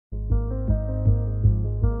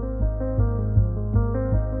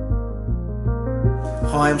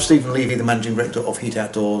Hi, I'm Stephen Levy, the Managing Director of Heat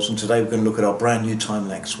Outdoors, and today we're going to look at our brand new time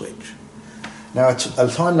lag switch. Now, a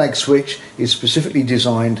time lag switch is specifically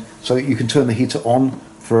designed so that you can turn the heater on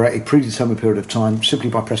for a predetermined period of time simply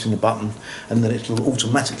by pressing the button, and then it will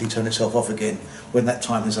automatically turn itself off again when that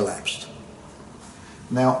time has elapsed.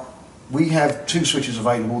 Now, we have two switches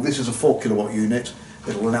available. This is a 4 kilowatt unit.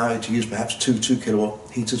 It will allow you to use perhaps two 2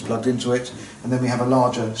 kilowatt heaters plugged into it, and then we have a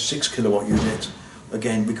larger 6 kilowatt unit.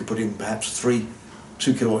 Again, we could put in perhaps 3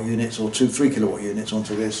 2 kilowatt units or 2 3 kilowatt units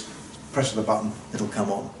onto this. Press the button, it'll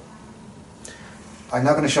come on. I'm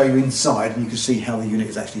now going to show you inside, and you can see how the unit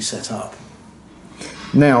is actually set up.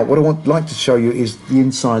 Now, what I would like to show you is the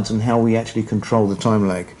insides and how we actually control the time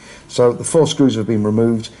lag. So the 4 screws have been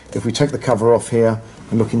removed. If we take the cover off here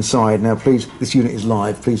and look inside, now please, this unit is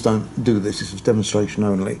live, please don't do this, this is demonstration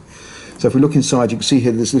only. So if we look inside, you can see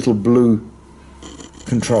here this little blue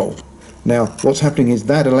control. Now what's happening is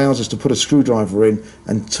that allows us to put a screwdriver in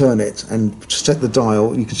and turn it and set the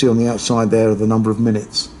dial. You can see on the outside there the number of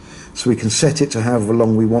minutes. So we can set it to however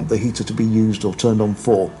long we want the heater to be used or turned on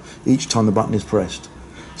for each time the button is pressed.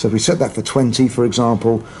 So if we set that for 20, for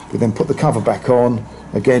example, we then put the cover back on.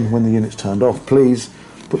 Again, when the unit's turned off, please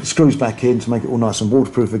put the screws back in to make it all nice and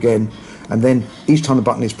waterproof again, and then each time the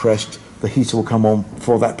button is pressed, the heater will come on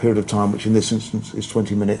for that period of time, which in this instance is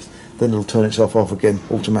 20 minutes. Then it'll turn itself off again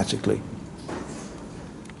automatically.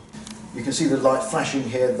 You can see the light flashing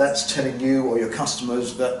here. That's telling you or your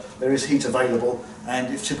customers that there is heat available,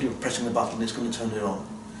 and if simply pressing the button, it's going to turn it on.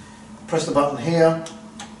 Press the button here,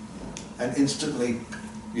 and instantly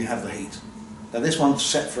you have the heat. Now this one's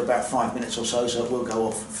set for about 5 minutes or so, so it will go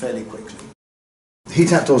off fairly quickly.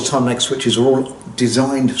 Heat Outdoors time lag switches are all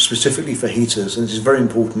designed specifically for heaters, and this is very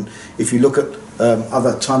important. If you look at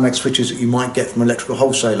other time lag switches that you might get from an electrical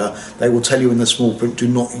wholesaler, they will tell you in the small print, do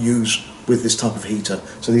not use with this type of heater.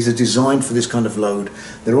 So these are designed for this kind of load.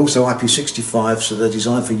 They're also IP65, so they're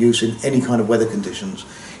designed for use in any kind of weather conditions.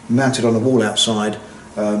 Mounted on a wall outside,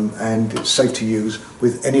 and it's safe to use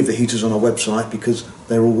with any of the heaters on our website because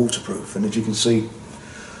they're all waterproof. And as you can see,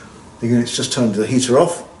 the unit's just turned the heater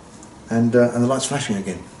off, and the light's flashing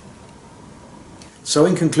again. So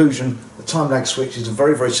in conclusion, the time lag switch is a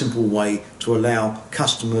very, very simple way to allow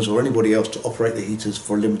customers or anybody else to operate the heaters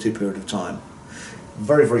for a limited period of time.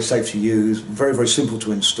 Very, very safe to use, very, very simple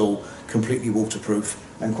to install, completely waterproof,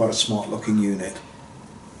 and quite a smart locking unit.